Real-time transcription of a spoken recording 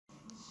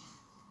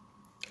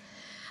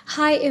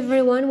Hi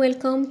everyone,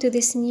 welcome to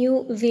this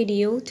new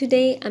video.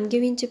 Today I'm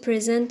going to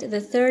present the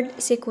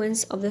third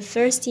sequence of the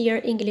first year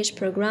English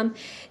program,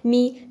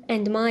 Me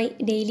and My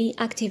Daily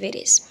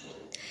Activities.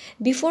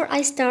 Before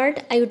I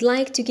start, I would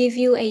like to give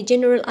you a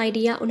general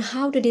idea on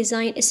how to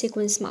design a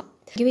sequence map.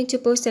 I'm going to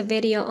post a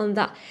video on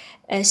that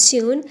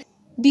soon.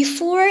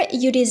 Before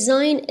you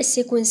design a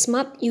sequence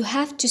map, you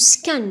have to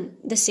scan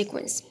the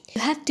sequence. You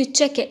have to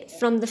check it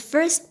from the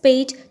first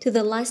page to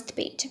the last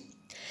page.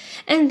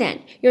 And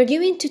then you're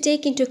going to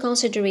take into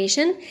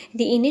consideration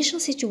the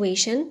initial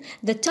situation,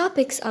 the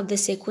topics of the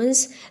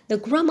sequence, the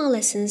grammar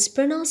lessons,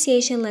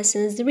 pronunciation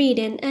lessons,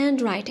 reading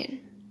and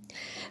writing.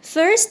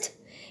 First,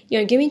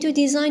 you're going to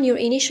design your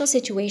initial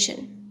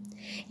situation.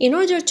 In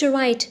order to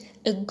write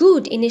a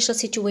good initial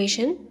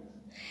situation,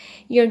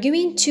 you're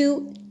going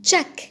to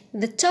check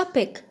the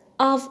topic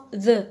of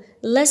the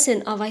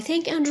lesson of I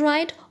think and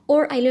write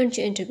or I learn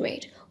to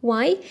integrate.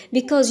 Why?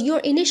 Because your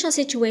initial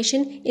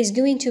situation is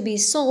going to be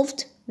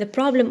solved. The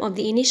problem of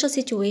the initial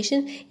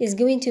situation is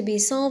going to be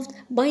solved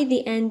by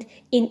the end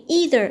in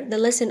either the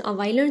lesson of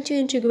I learn to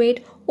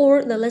integrate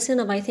or the lesson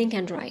of I think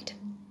and write.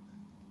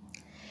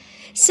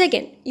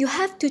 Second, you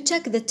have to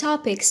check the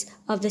topics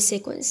of the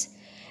sequence.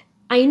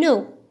 I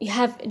know you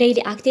have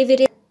daily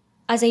activities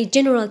as a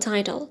general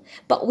title,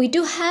 but we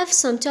do have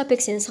some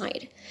topics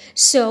inside.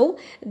 So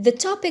the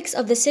topics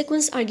of the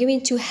sequence are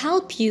going to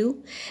help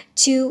you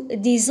to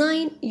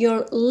design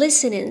your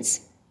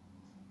listenings.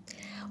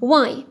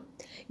 Why?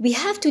 We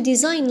have to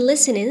design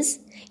listenings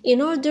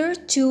in order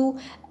to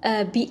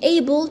be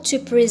able to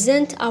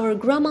present our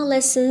grammar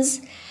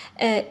lessons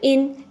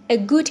in a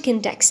good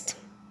context.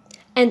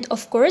 And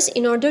of course,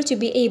 in order to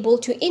be able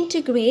to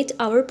integrate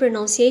our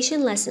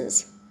pronunciation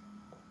lessons.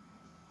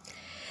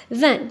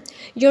 Then,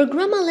 your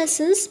grammar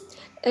lessons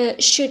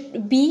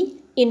should be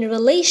in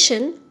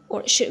relation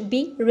or should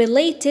be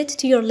related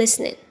to your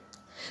listening.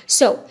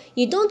 So,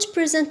 you don't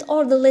present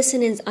all the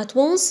listenings at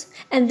once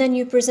and then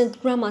you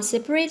present grammar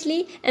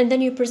separately and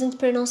then you present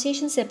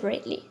pronunciation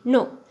separately.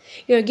 No,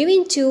 you're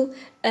going to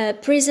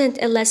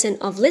present a lesson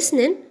of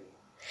listening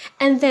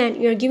and then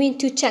you're going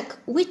to check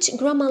which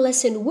grammar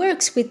lesson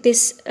works with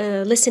this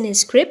listening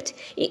script.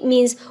 It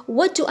means,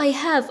 what do I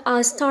have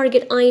as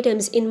target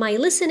items in my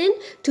listening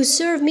to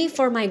serve me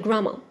for my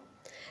grammar?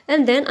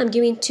 And then I'm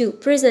going to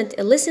present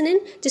a listening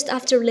just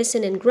after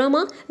listening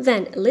grammar,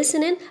 then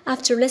listening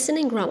after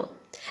listening grammar.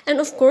 And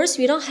of course,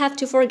 we don't have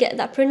to forget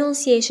that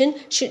pronunciation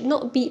should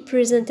not be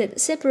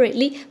presented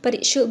separately, but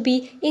it should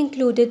be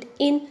included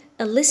in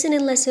a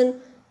listening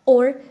lesson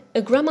or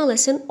a grammar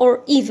lesson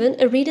or even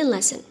a reading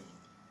lesson.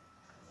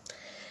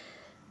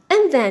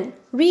 And then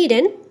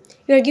reading,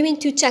 you're going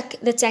to check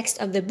the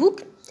text of the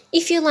book.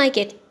 If you like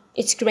it,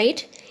 it's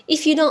great.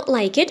 If you don't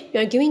like it,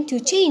 you're going to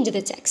change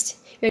the text.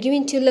 You're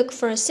going to look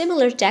for a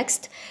similar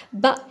text,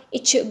 but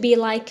it should be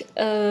like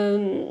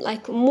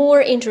more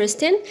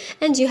interesting,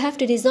 and you have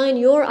to design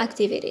your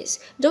activities.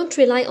 Don't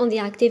rely on the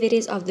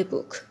activities of the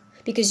book,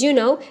 because you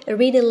know a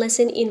reading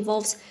lesson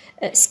involves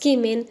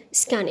skimming,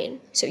 scanning.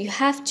 So you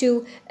have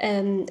to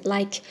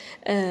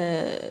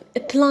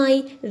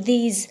apply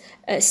these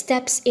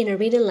steps in a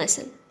reading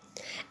lesson.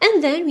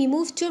 And then we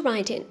move to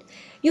writing.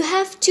 You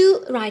have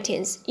two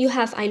writings. You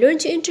have I learn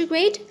to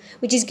integrate,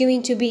 which is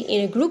going to be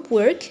in a group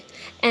work,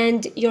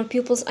 and your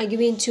pupils are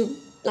going to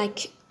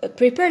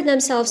prepare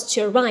themselves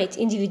to write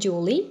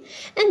individually.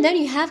 And then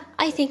you have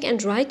I think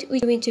and write,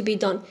 which is going to be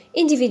done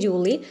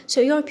individually.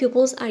 So your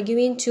pupils are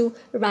going to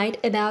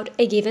write about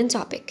a given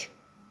topic.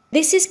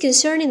 This is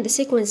concerning the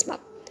sequence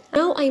map.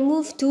 Now I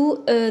move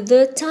to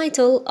the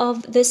title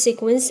of the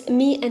sequence,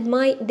 Me and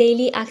My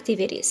Daily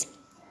Activities.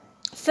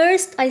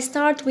 First, I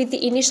start with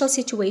the initial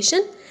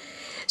situation.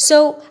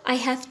 So I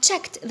have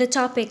checked the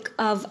topic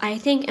of I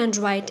think and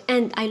write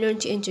and I learn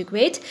to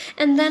integrate,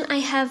 and then I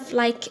have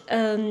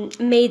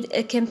made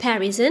a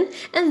comparison,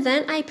 and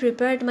then I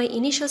prepared my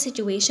initial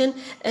situation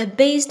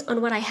based on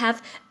what I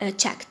have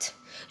checked.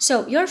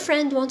 So your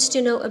friend wants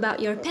to know about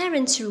your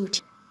parents'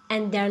 routine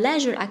and their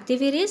leisure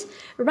activities.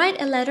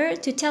 Write a letter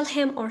to tell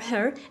him or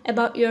her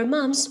about your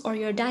mom's or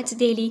your dad's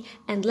daily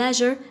and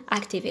leisure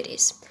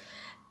activities.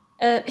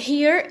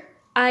 Here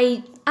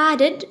I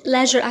added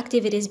leisure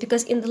activities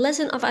because in the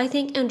lesson of I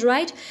think and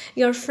write,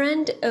 your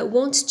friend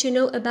wants to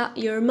know about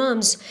your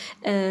mom's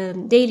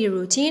daily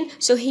routine.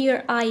 So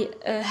here I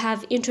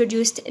have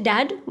introduced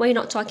dad. Why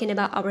not talking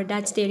about our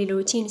dad's daily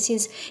routine,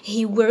 since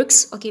he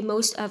works? Okay,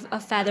 most of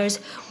fathers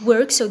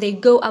work, so they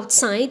go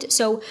outside.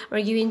 So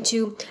we're going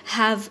to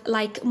have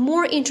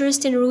more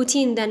interesting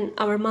routine than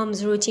our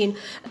mom's routine,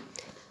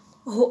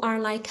 who are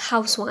like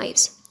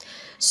housewives.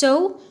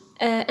 So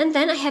and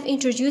then I have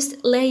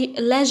introduced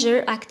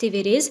leisure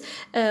activities.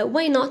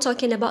 Why not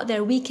talking about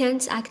their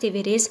weekends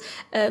activities?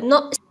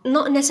 Not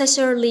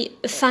necessarily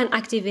fun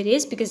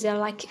activities, because they're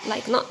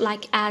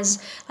not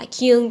as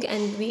young,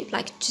 and we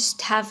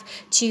just have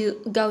to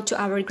go to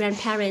our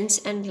grandparents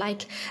and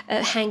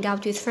hang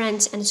out with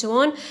friends and so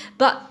on.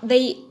 But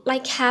they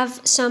have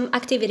some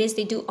activities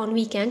they do on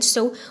weekends.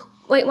 So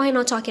why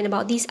not talking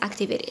about these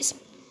activities?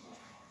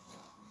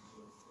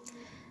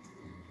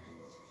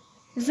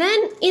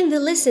 Then in the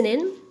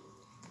listening,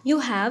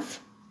 we're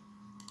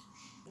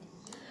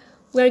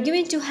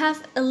going to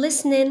have a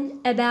listening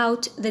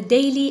about the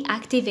daily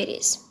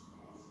activities.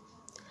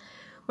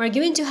 We're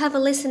going to have a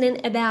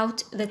listening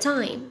about the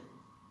time.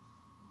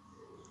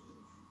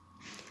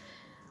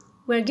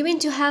 We're going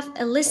to have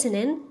a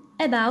listening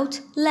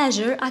about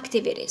leisure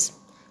activities.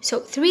 So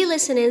 3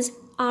 listenings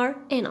are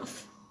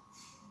enough.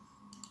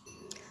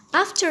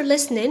 After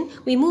listening,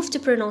 we move to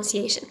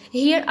pronunciation.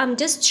 Here I'm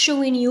just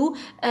showing you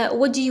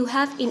what do you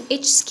have in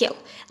each skill.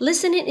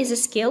 Listening is a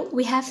skill.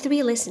 We have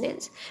 3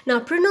 listenings.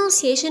 Now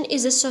pronunciation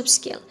is a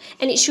sub-skill,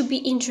 and it should be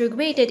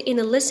integrated in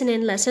a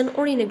listening lesson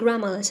or in a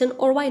grammar lesson,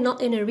 or why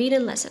not in a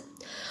reading lesson.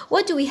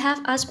 What do we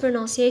have as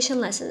pronunciation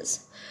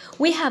lessons?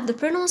 We have the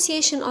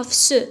pronunciation of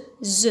s,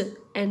 z,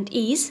 and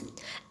is,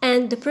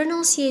 and the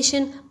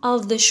pronunciation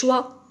of the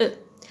schwa e.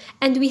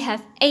 And we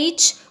have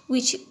h,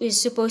 which is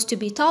supposed to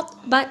be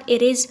taught, but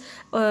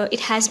it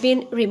has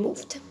been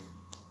removed.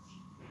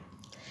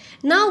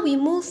 Now we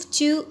move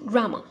to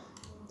grammar.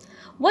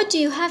 What do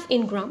you have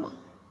in grammar?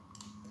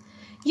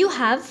 You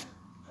have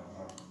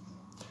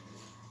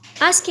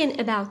asking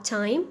about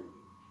time,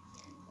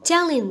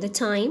 telling the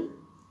time,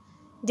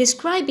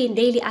 describing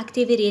daily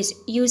activities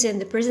using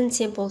the present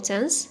simple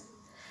tense,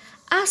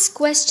 ask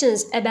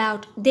questions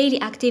about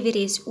daily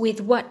activities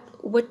with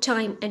what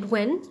time and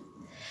when,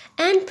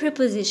 and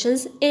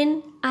prepositions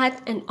in,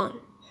 at, and on.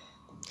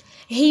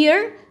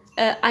 Here,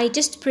 I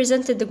just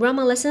presented the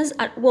grammar lessons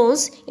at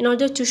once in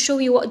order to show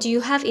you what do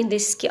you have in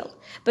this skill.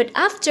 But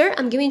after,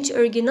 I'm going to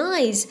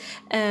organize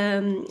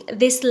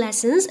these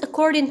lessons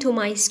according to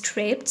my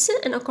scripts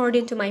and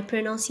according to my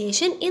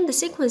pronunciation in the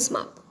sequence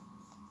map.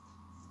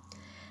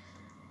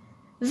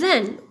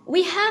 Then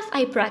we have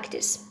I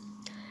practice.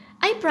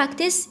 I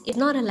practice is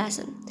not a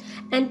lesson,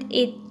 and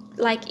it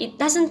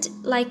doesn't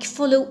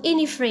follow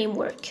any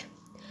framework.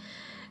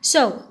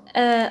 So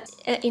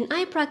in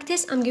I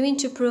practice, I'm going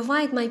to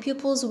provide my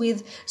pupils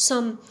with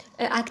some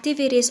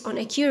activities on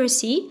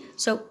accuracy,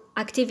 so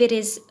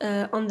activities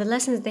on the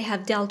lessons they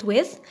have dealt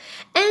with.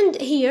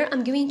 And here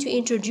I'm going to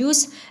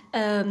introduce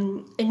a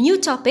new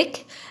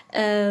topic,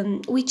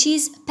 which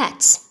is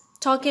pets.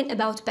 Talking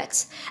about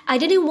pets. I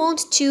didn't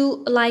want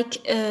to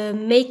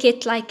make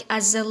it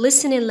as a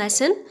listening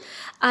lesson.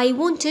 I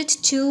wanted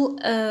to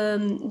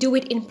do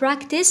it in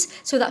practice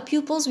so that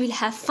pupils will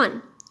have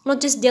fun. Not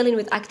just dealing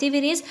with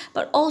activities,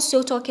 but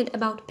also talking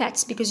about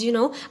pets, because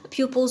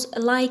pupils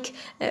like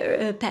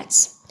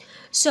pets.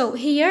 So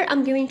here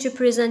I'm going to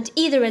present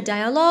either a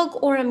dialogue,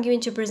 or I'm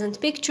going to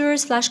present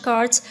pictures,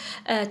 flashcards,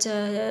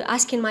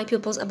 asking my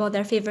pupils about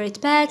their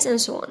favorite pets and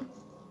so on.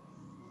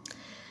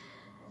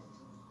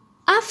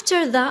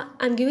 After that,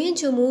 I'm going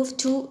to move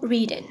to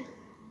reading.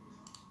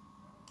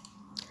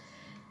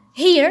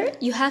 Here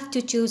you have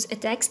to choose a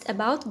text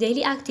about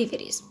daily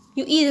activities.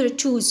 You either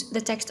choose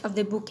the text of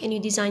the book and you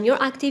design your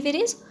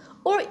activities,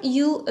 or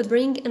you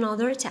bring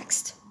another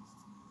text.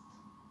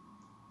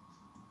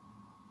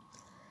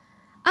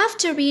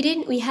 After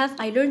reading, we have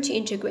I learn to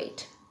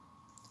integrate.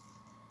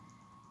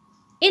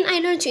 In I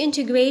learn to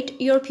integrate,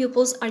 your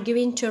pupils are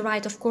going to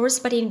write, of course,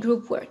 but in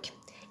group work.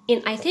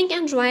 In I think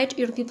and write,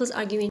 your pupils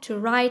are going to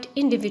write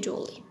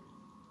individually.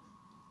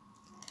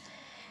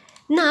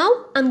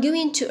 Now, I'm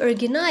going to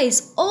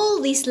organize all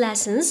these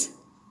lessons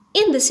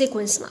in the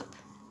sequence map.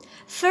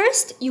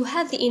 First, you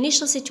have the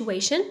initial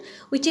situation,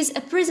 which is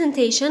a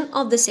presentation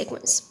of the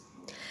sequence.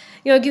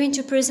 You're going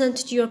to present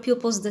to your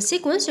pupils the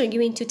sequence. You're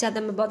going to tell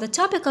them about the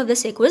topic of the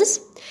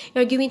sequence.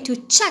 You're going to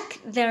check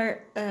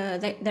their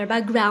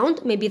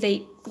background. Maybe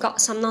they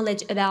got some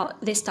knowledge about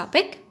this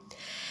topic.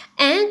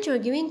 And you're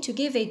going to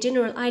give a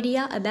general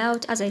idea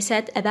about, as I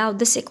said, about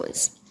the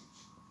sequence.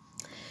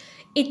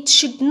 It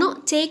should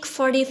not take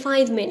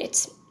 45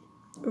 minutes.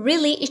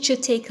 Really, it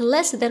should take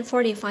less than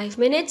 45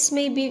 minutes,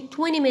 maybe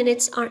 20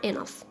 minutes are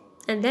enough.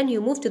 And then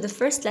you move to the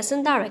first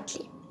lesson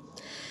directly.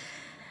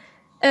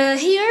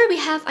 Here we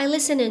have I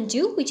listen and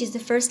do, which is the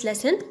first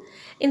lesson.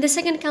 In the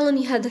second column,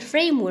 you have the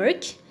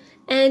framework.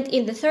 And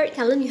in the third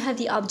column, you have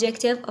the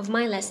objective of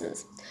my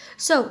lessons.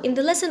 So in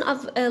the lesson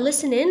of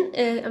listening,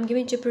 I'm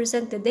going to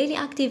present the daily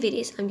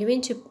activities. I'm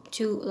going to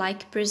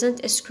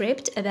present a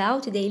script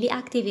about daily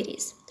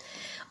activities.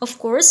 Of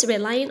course,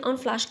 relying on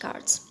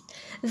flashcards.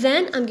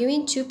 Then I'm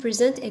going to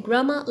present a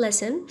grammar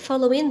lesson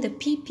following the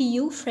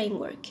PPU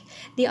framework.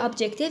 The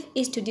objective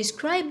is to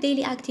describe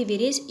daily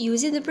activities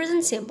using the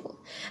present simple.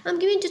 I'm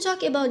going to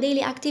talk about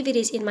daily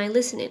activities in my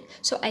listening,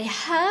 so I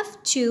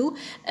have to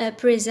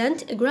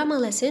present a grammar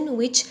lesson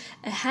which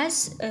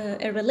has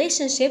a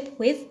relationship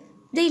with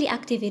daily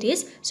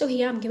activities. So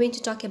here I'm going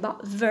to talk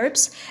about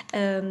verbs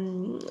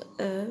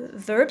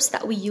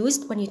that we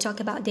used when you talk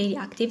about daily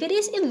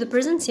activities in the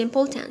present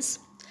simple tense.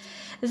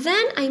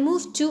 Then I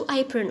move to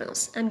I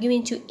pronounce. I'm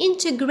going to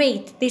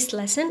integrate this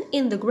lesson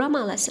in the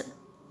grammar lesson.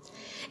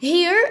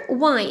 Here,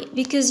 why?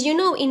 Because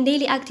in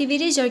daily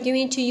activities you're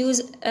going to use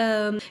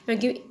in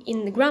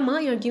the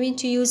grammar you're going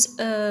to use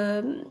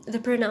the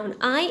pronoun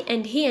I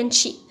and he and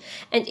she.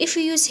 And if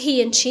you use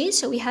he and she,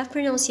 so we have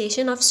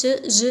pronunciation of se,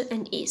 je,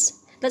 and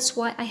is. That's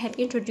why I have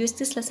introduced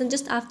this lesson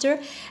just after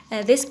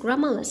this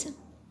grammar lesson.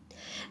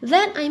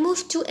 Then I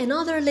move to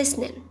another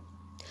listening.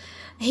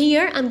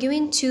 Here I'm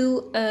going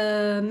to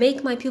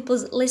make my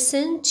pupils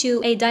listen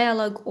to a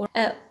dialogue or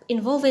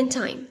involving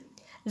time.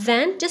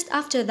 Then just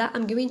after that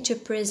I'm going to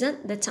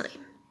present the time,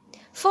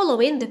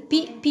 following the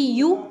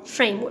PPU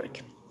framework.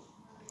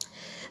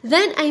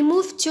 Then I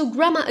move to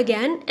grammar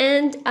again,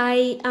 and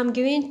I am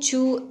going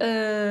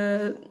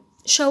to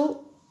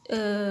show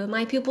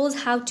my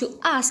pupils how to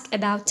ask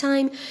about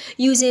time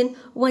using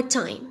what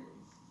time.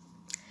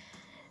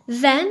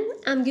 Then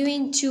I'm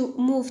going to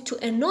move to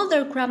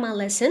another grammar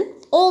lesson.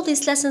 All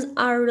these lessons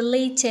are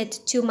related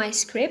to my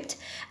script,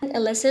 and a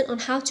lesson on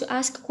how to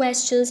ask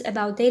questions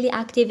about daily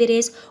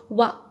activities,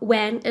 what,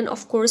 when, and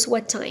of course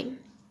what time.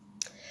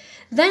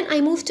 Then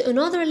I move to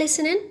another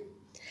listening.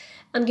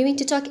 I'm going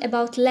to talk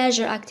about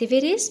leisure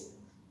activities,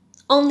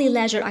 only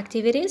leisure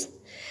activities.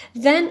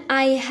 Then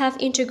I have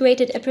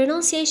integrated a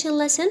pronunciation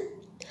lesson,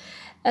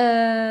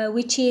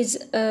 which is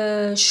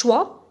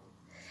schwa.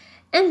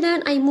 And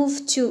then I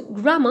move to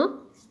grammar.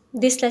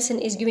 This lesson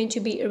is going to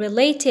be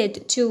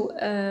related to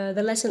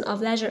the lesson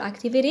of leisure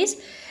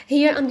activities.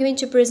 Here I'm going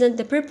to present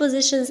the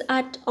prepositions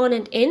at, on,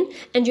 and in.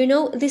 And you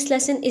know this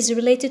lesson is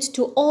related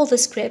to all the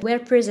scripts were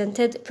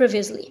presented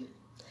previously.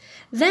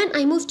 Then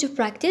I move to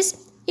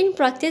practice. In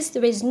practice,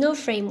 there is no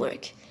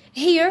framework.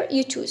 Here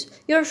you choose.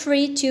 You're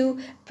free to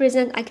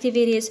present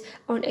activities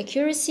on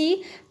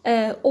accuracy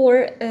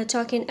or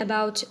talking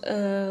about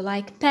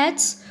like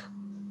pets.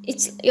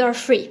 You're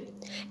free.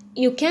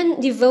 You can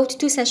devote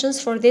 2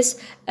 sessions for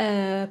this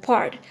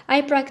part.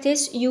 I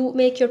practice, you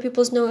make your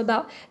pupils know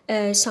about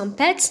some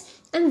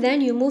pets, and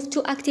then you move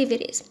to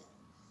activities.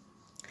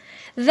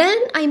 Then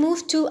I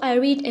move to I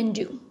read and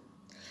do.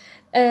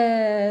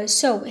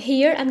 So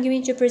here I'm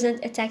going to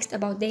present a text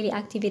about daily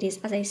activities,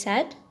 as I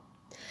said.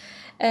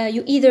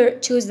 You either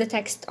choose the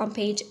text on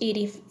page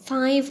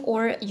 85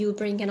 or you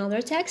bring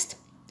another text.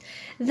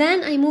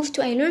 Then I move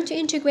to I learn to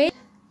integrate.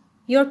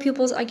 Your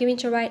pupils are going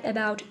to write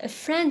about a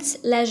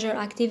friend's leisure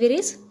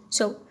activities.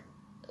 So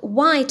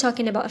why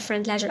talking about a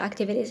friend's leisure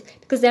activities?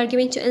 Because they are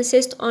going to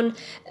insist on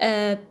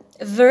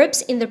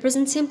verbs in the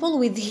present simple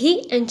with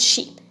he and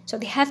she. So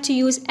they have to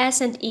use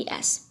s and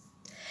es.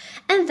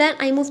 And then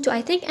I move to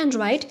I think and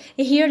write.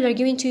 Here they're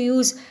going to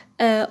use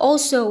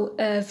also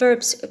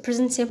verbs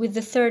present simple with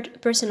the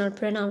third personal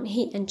pronoun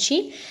he and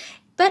she.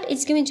 But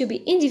it's going to be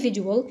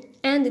individual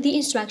and the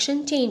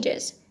instruction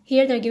changes.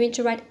 Here they're going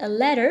to write a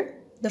letter.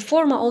 The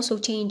forma also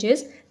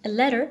changes, a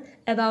letter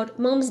about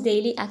mom's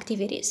daily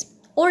activities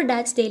or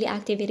dad's daily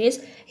activities.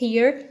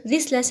 Here,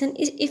 this lesson,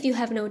 is, if you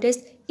have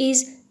noticed,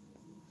 is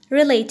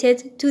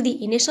related to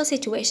the initial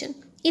situation.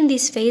 In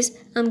this phase,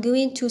 I'm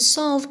going to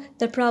solve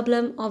the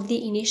problem of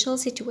the initial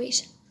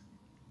situation.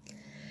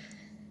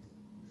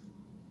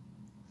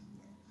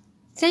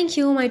 Thank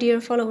you, my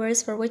dear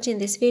followers, for watching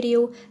this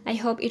video. I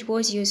hope it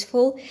was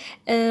useful.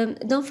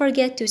 Don't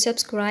forget to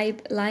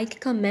subscribe, like,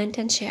 comment,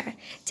 and share.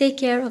 Take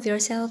care of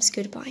yourselves.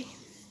 Goodbye.